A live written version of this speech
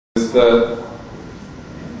is that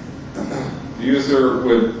the user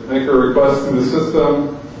would make a request to the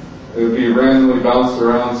system, it would be randomly bounced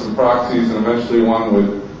around some proxies, and eventually one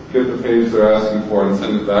would get the page they're asking for and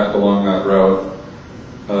send it back along that route,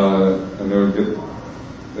 and they would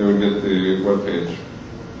get the web page.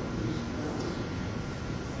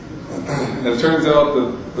 And it turns out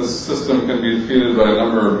that the system can be defeated by a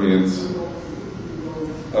number of means.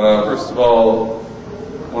 First of all,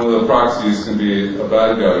 one of the proxies can be a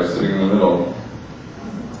bad guy sitting in the middle.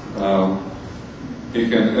 He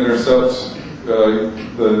can intercept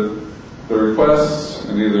the requests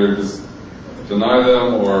and either just deny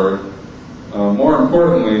them, or more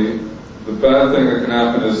importantly, the bad thing that can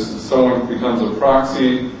happen is someone becomes a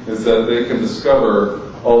proxy, is that they can discover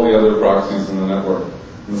all the other proxies in the network.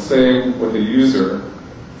 And the same with the user.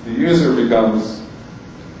 The user becomes,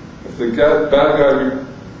 if the bad guy,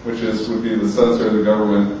 which would be the censor of the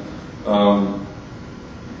government,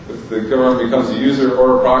 if the government becomes a user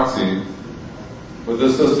or a proxy, with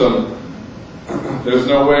this system, there's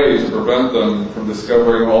no way to prevent them from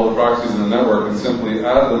discovering all the proxies in the network and simply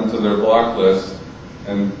add them to their block list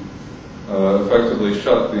and effectively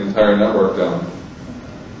shut the entire network down.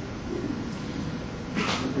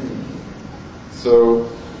 So,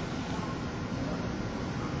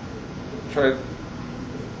 try it.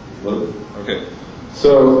 Okay.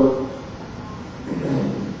 So,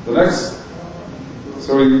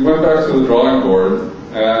 so we went back to the drawing board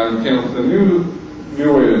and came up with a new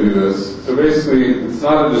way to do this. So basically, it's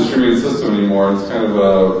not a distributed system anymore. It's kind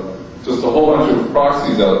of just a whole bunch of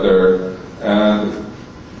proxies out there, and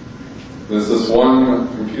there's this one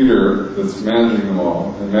computer that's managing them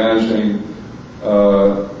all, and managing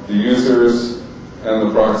the users and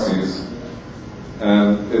the proxies.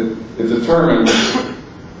 And it determines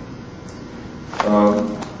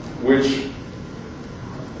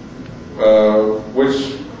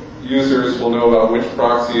which users will know about which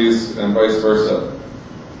proxies and vice versa.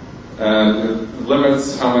 And it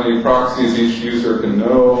limits how many proxies each user can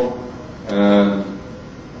know and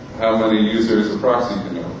how many users a proxy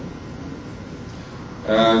can know.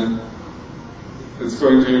 And it's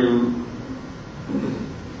going to,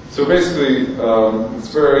 so basically, it's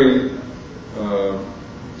very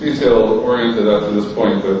detail-oriented up to this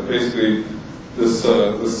point, but basically this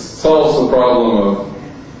solves the problem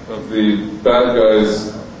of the bad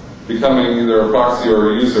guys becoming either a proxy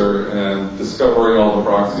or a user and discovering all the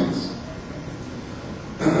proxies.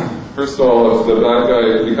 First of all, if the bad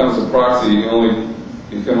guy becomes a proxy, he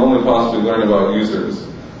can only possibly learn about users.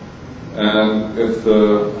 And if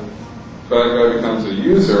the bad guy becomes a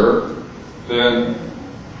user, then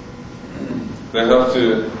they have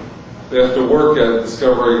to work at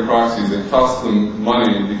discovering proxies. It costs them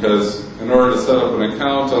money because in order to set up an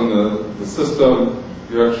account on the system,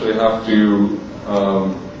 you actually have to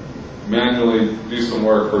manually do some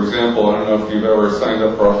work. For example, I don't know if you've ever signed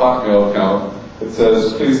up for a Hotmail account. It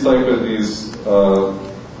says, please type in these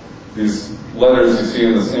letters you see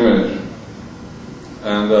in this image.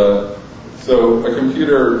 And so a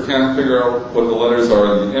computer can't figure out what the letters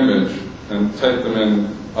are in the image and type them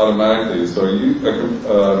in automatically. So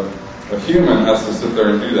a human has to sit there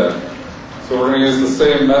and do that. So we're going to use the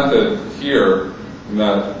same method here, in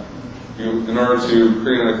that in order to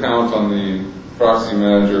create an account on the proxy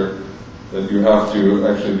manager, that you have to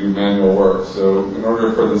actually do manual work. So in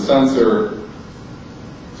order for the censor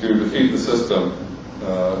to defeat the system,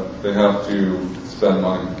 they have to spend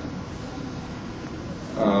money.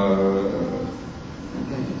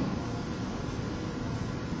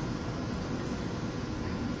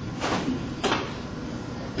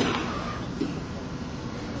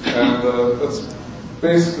 And that's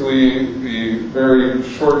basically the very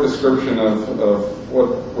short description of what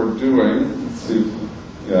we're doing. Let's see.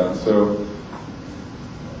 Yeah, so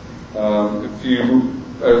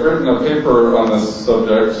I've written a paper on this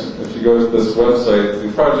subject. If you go to this website,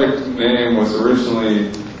 the project name was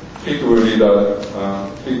originally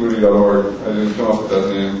peekabooty.org. I didn't come up with that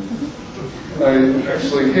name. I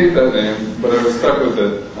actually hate that name, but I was stuck with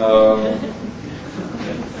it.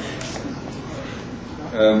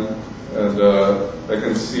 And I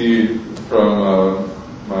can see from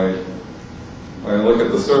when I look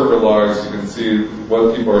at the server logs, you can see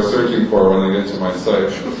what people are searching for when they get to my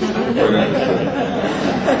site.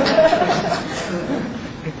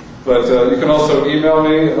 But you can also email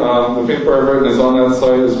me. The paper I've written is on that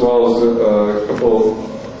site, as well as a couple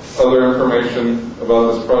other information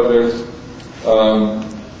about this project.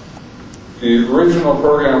 The original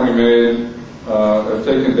program we made I've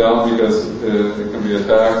taken down because it can be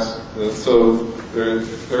attacked. So there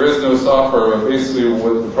is no software. Basically,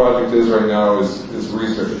 what the project is right now is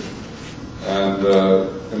research. And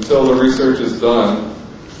until the research is done,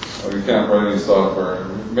 we can't write any software.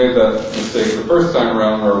 We made that mistake the first time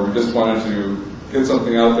around where we just wanted to get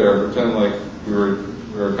something out there, pretend like we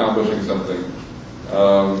were accomplishing something.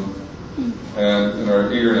 And in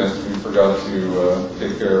our eagerness, we forgot to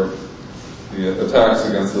take care of the attacks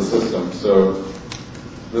against the system. So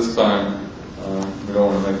this time, we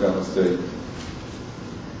don't want to make that mistake.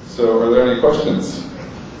 So are there any questions?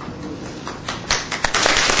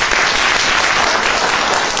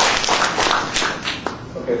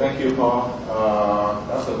 Okay, thank you, Paul.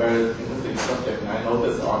 That's a very interesting subject. And I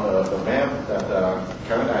noticed on the map that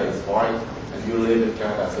Canada is white, and you live in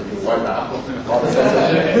Canada, so you wipe out all the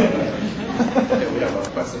censorship. Okay, we have a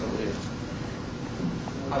question over here.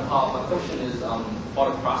 Hi, Paul. My question is, for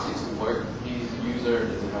the proxy to work, each user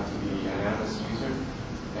doesn't have to be an anonymous user.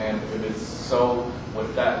 And if it's so,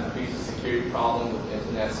 would that increase the security problem with the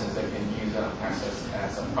internet, since they can use access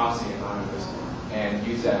as a proxy anonymous and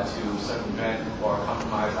use that to circumvent or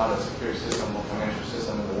compromise other security system or financial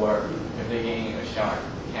system in the world if they gain a shark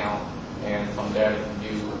account, and from there they can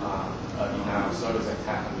do a denial of service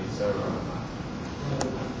attack on the server?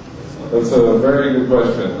 That's a very good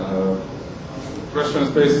question. The question is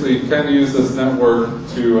basically, can you use this network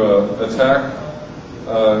to attack,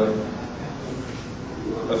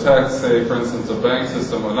 say, for instance, a bank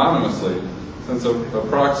system anonymously, since a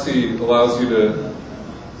proxy allows you to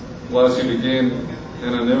gain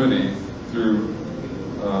anonymity through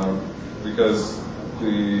because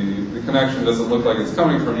the connection doesn't look like it's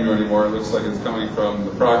coming from you anymore. It looks like it's coming from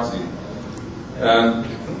the proxy. And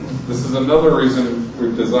this is another reason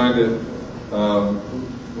we've designed it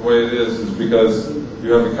the way it is because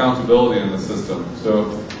you have accountability in the system. So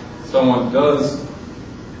if someone does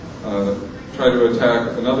try to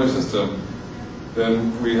attack another system,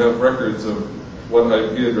 then we have records of what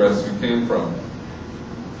IP address you came from.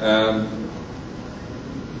 And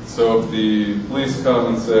so if the police come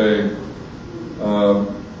and say,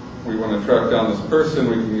 we want to track down this person,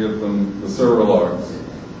 we can give them the server logs.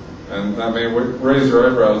 And that may raise your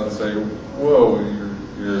eyebrows and say, whoa,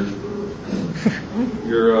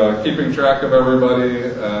 you're keeping track of everybody,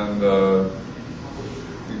 and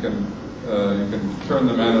you can turn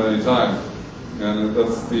them in at any time. And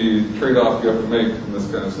that's the trade-off you have to make in this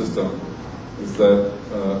kind of system, is that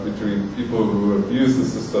between people who have used the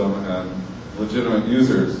system and legitimate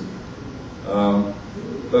users.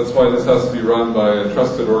 That's why this has to be run by a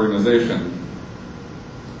trusted organization.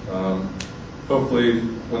 Hopefully,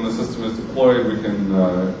 when the system is deployed, we can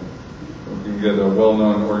get a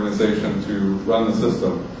well-known organization to run the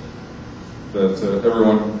system that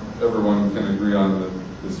everyone can agree on that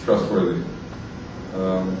is trustworthy.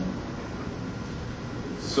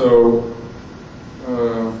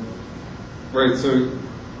 Right. So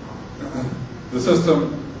the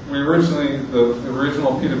system the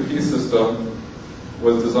original P2P system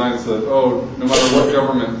was designed so that no matter what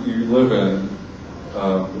government you live in,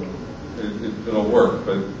 it'll work.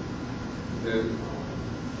 But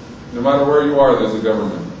no matter where you are, there's a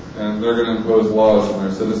government, and they're going to impose laws on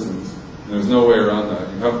their citizens. And there's no way around that.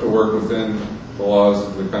 You have to work within the laws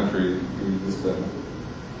of the country you exist in.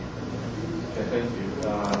 Okay, thank you.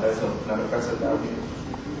 There's another question down here.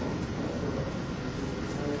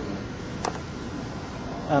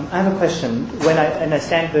 I have a question. When I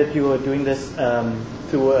understand that you are doing this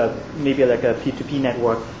through maybe like a P2P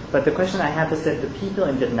network, but the question I have is that the people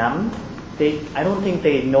in Vietnam, I don't think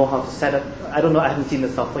they know how to set up. I don't know. I haven't seen the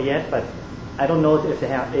software yet, but I don't know if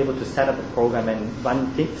they are able to set up a program and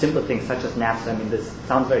run simple things such as Naps. I mean, this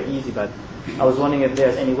sounds very easy, but I was wondering if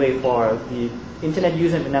there's any way for the internet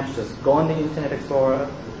user in Vietnam to just go on the Internet Explorer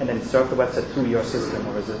and then surf the website through your system,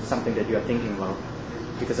 or is it something that you are thinking about?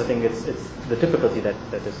 Because I think it's the difficulty that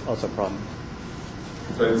is also a problem.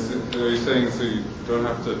 So are you saying so you don't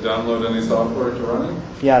have to download any software to run it?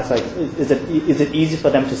 Yeah, it's like, is it easy for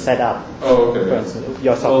them to set up? Oh, okay. For instance,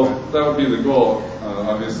 your software. Well, that would be the goal.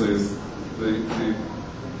 Obviously, is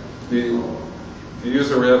the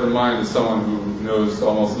user we have in mind is someone who knows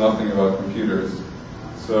almost nothing about computers.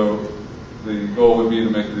 So the goal would be to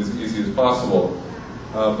make it as easy as possible.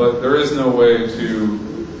 But there is no way to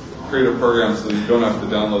create a program so that you don't have to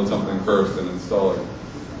download something first and install it.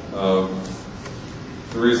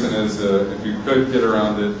 The reason is if you could get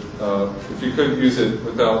around it, if you could use it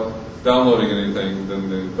without downloading anything, then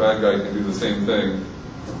the bad guy can do the same thing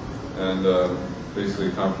and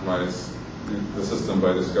basically compromise the system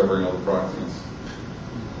by discovering all the proxies.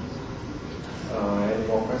 Any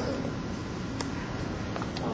more questions?